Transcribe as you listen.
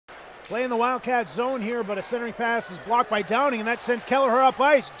Play in the Wildcat zone here, but a centering pass is blocked by Downing, and that sends Kelleher up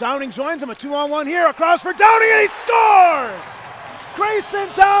ice. Downing joins him, a 2-on-1 here, across for Downing, and he scores! Grayson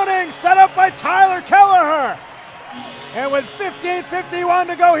Downing, set up by Tyler Kelleher. And with 15:51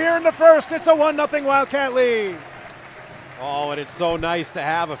 to go here in the first, it's a 1-0 Wildcat lead. Oh, and it's so nice to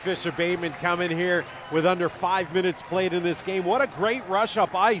have a Fisher Bateman come in here with under 5 minutes played in this game. What a great rush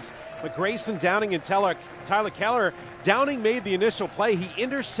up ice. But Grayson Downing and Tyler Kelleher. Downing made the initial play. He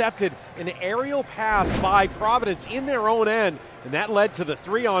intercepted an aerial pass by Providence in their own end, and that led to the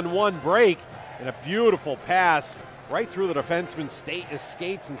 3-on-1 break and a beautiful pass right through the defenseman's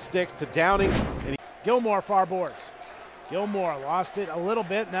skates and sticks to Downing. And Gilmore far boards. Gilmore lost it a little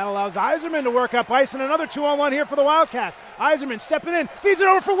bit, and that allows Yzerman to work up ice, and another 2-on-1 here for the Wildcats. Yzerman stepping in, feeds it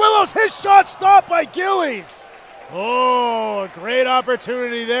over for Willows. His shot stopped by Gillies. Oh, a great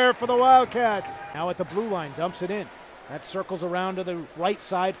opportunity there for the Wildcats. Now at the blue line, dumps it in. That circles around to the right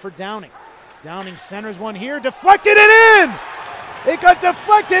side for Downing. Downing centers one here, deflected it in! It got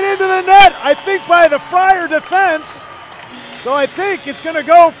deflected into the net, I think by the Friar defense. So I think it's going to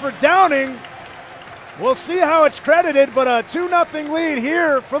go for Downing. We'll see how it's credited, but a 2-0 lead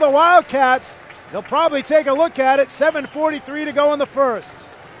here for the Wildcats. They'll probably take a look at it. 7:43 to go in the first.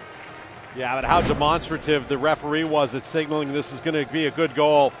 Yeah, but how demonstrative the referee was at signaling this is going to be a good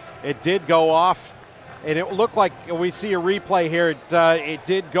goal. It did go off, and it looked like we see a replay here. It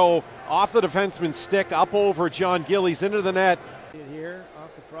did go off the defenseman's stick, up over John Gillies into the net. Here,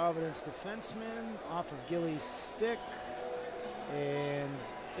 off the Providence defenseman, off of Gillies' stick, and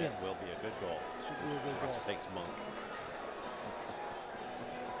in. It will be a good goal. Should be a good goal. Takes Monk.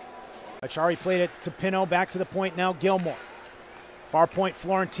 Achari played it to Pino, back to the point now, Gilmore. Far point,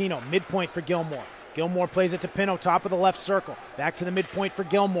 Florentino, midpoint for Gilmore. Gilmore plays it to Pino, top of the left circle. Back to the midpoint for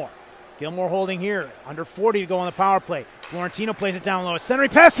Gilmore. Gilmore holding here, under 40 to go on the power play. Florentino plays it down low, a centering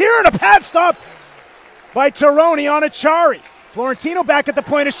pass here, and a pad stop by Tironi on Achari. Florentino back at the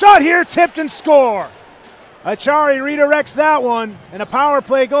point, a shot here, tipped and score. Achari redirects that one, and a power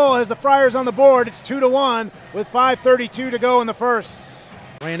play goal has the Friars on the board. It's 2-1 with 5:32 to go in the first.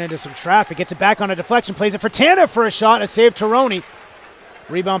 Ran into some traffic, gets it back on a deflection, plays it for Tanev for a shot, a save Tironi.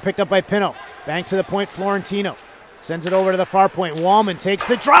 Rebound picked up by Pino. Back to the point, Florentino. Sends it over to the far point. Wallman takes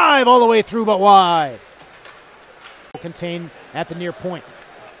the drive all the way through, but wide. Contained at the near point.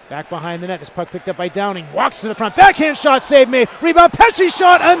 Back behind the net, this puck picked up by Downing. Walks to the front, backhand shot, save made. Rebound, Pesci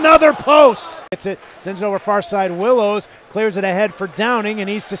shot, another post. Gets it, sends it over far side, Willows. Clears it ahead for Downing, and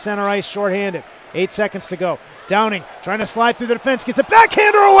he's to center ice shorthanded. 8 seconds to go. Downing trying to slide through the defense, gets a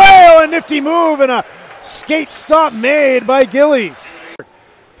backhander away. Oh, a nifty move, and a skate stop made by Gillies.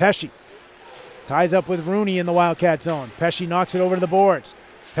 Pesci ties up with Rooney in the Wildcat zone. Pesci knocks it over to the boards.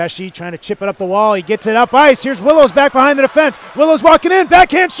 Pesci trying to chip it up the wall. He gets it up ice. Here's Willows back behind the defense. Willows walking in.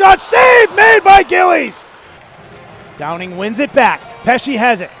 Backhand shot. Save made by Gillies. Downing wins it back. Pesci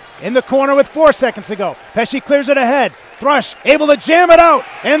has it in the corner with 4 seconds to go. Pesci clears it ahead. Thrush able to jam it out.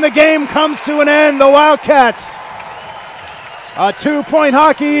 And the game comes to an end. The Wildcats, a 2-point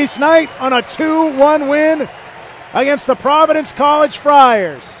Hockey East night on a 2-1 win against the Providence College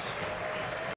Friars.